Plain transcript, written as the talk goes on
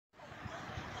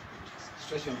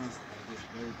Stretch your hands like this.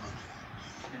 Very good.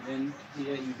 And then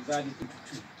here you divide it into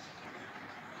two.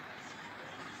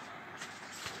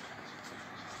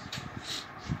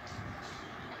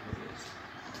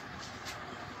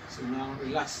 So now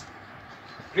relax.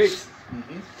 Great.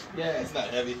 Yeah, It's not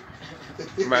heavy.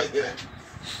 That's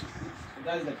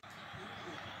the.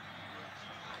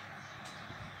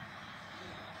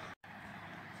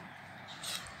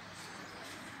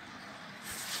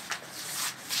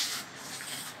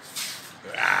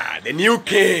 The new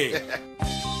king.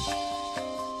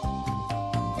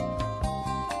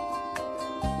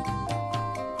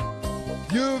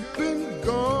 You've been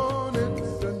gone,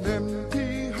 it's an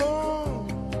empty home.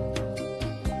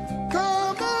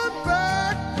 Come on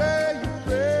back where you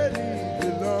really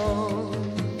belong.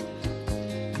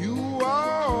 You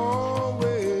are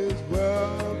always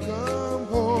welcome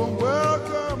home,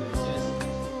 welcome home.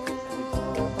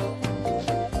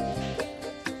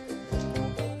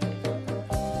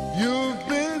 You've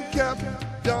been kept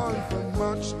down for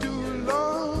much too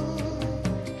long.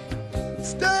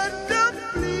 Stand up,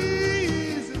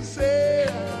 please, and say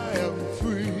I am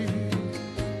free.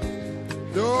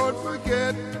 Don't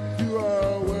forget you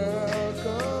are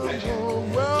welcome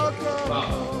home, welcome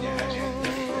home.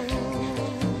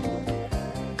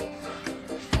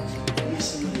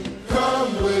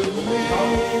 Come with me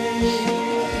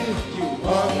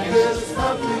on this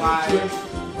happy trip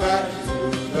back to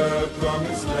the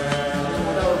promised land.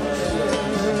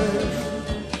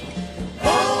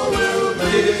 All will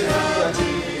be happy.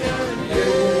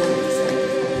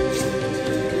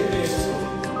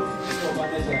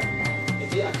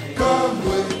 Come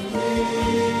with me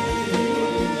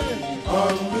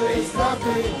on this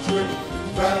happy trip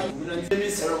back. Naming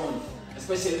ceremony,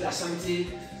 especially Ashanti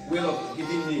way of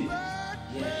giving name.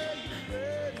 Yeah.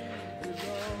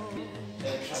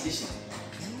 Tradition.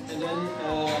 And then,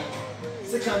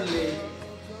 secondly,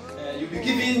 you'll be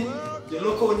giving the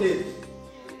local name.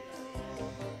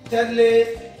 Thirdly,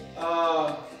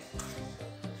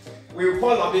 we'll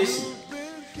call Abeshi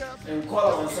and call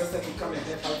our ancestors to come and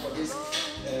help out for this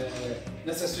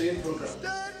necessary program.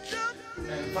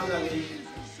 And finally,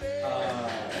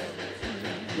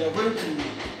 we are going to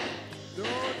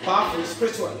bath you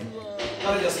spiritually.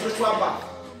 That is a spiritual bath.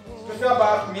 Spiritual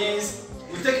bath means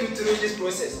we take you through this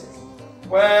process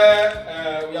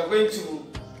where we are going to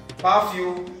bath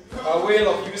you by way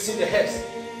of using the herbs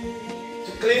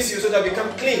to cleanse you so that you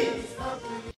become clean.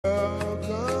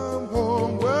 Welcome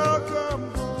home, welcome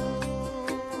home.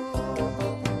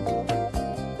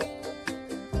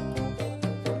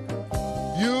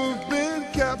 You've been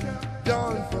kept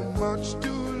down for much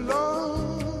too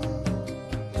long.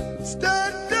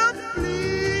 Stand up,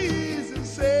 please, and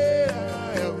say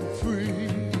I am free.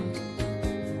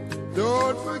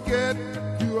 Don't forget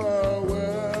you are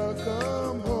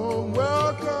welcome home,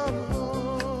 welcome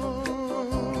home.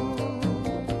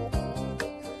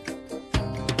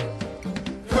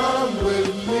 Come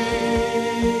with me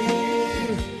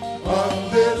on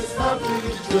this happy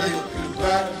trip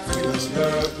back to the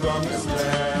promised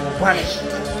land.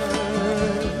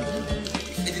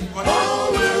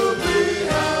 All will be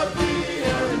happy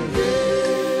and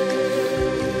gay.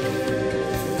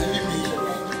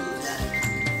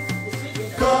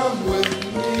 Come with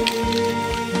me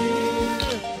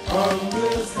on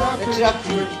this happy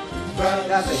trip back to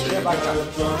the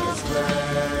promised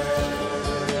land.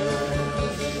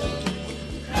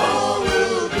 All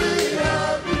will be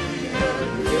happy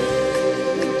and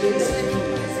gay.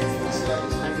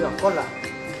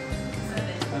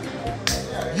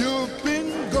 You've been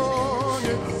gone,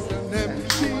 it's an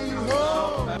empty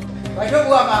home. You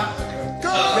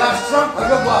are strong.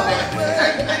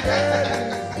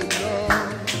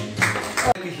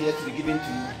 Here to be given to you.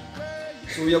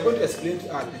 So we are going to explain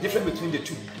the difference between the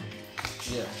two.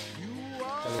 Yeah.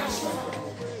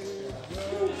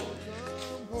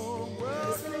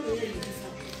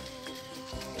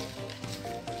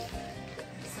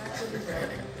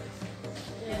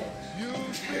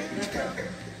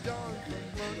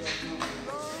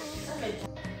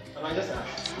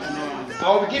 I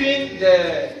will be giving the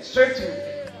straight to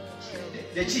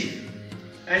the chief,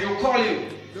 and he'll call you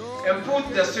and put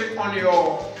the straight on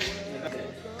your.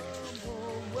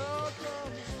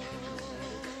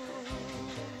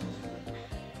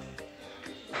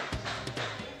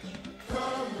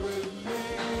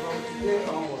 Today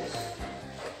onwards,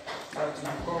 that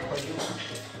you call for you.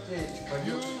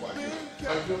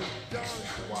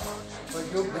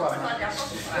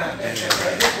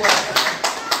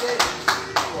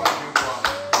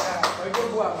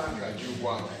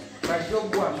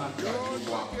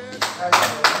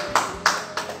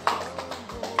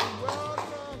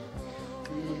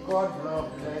 God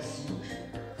bless you.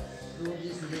 Through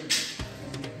this name,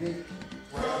 you will be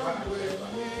forever.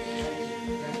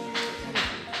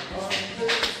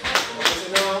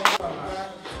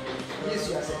 Yes,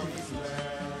 you are certificate.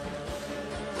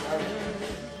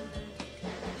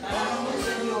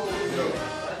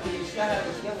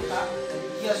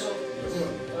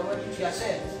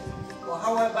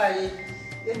 However,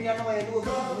 if you are not a little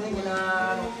bit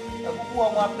a poor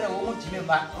one,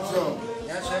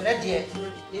 so let you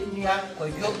in me up for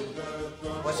you.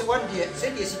 Was one day,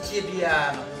 said this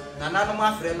Tibia, Nana,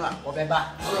 my friend, or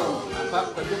Beba,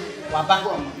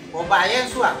 or by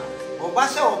Answer, or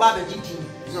Bassa or Baba Giti.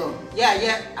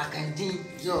 Yeah, I can do.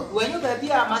 When you be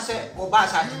a master or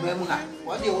Bassa to Memuna,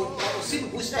 what you see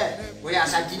who said, we are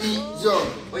Santini,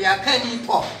 we are candy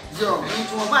pop. And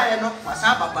to my no,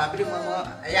 Masaba, Babri,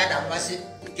 Ayada, Bassi,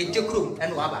 Kintu,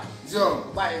 and Waba.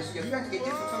 By your friend, get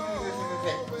it.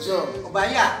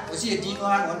 Obaya, was he a dino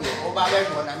on the Obaba,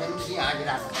 and then see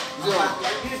Agada. You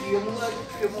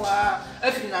are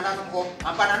everything another,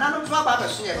 and Pananum Swaba,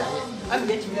 I'm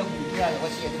getting them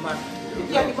what's here demand.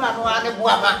 Dia di mana ada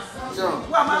buah mah?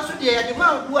 Buah masuk dia di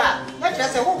mana buah? Ya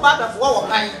biasa buah ada buah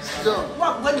wangai.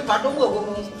 Buah di padang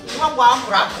buah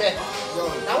amprap deh.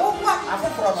 Nah buah apa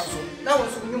pernah masuk? Nah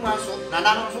masuk ni masuk.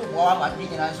 Nana masuk buah mati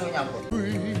ni masuk nyampe.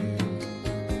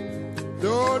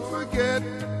 Don't forget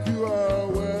you are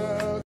well.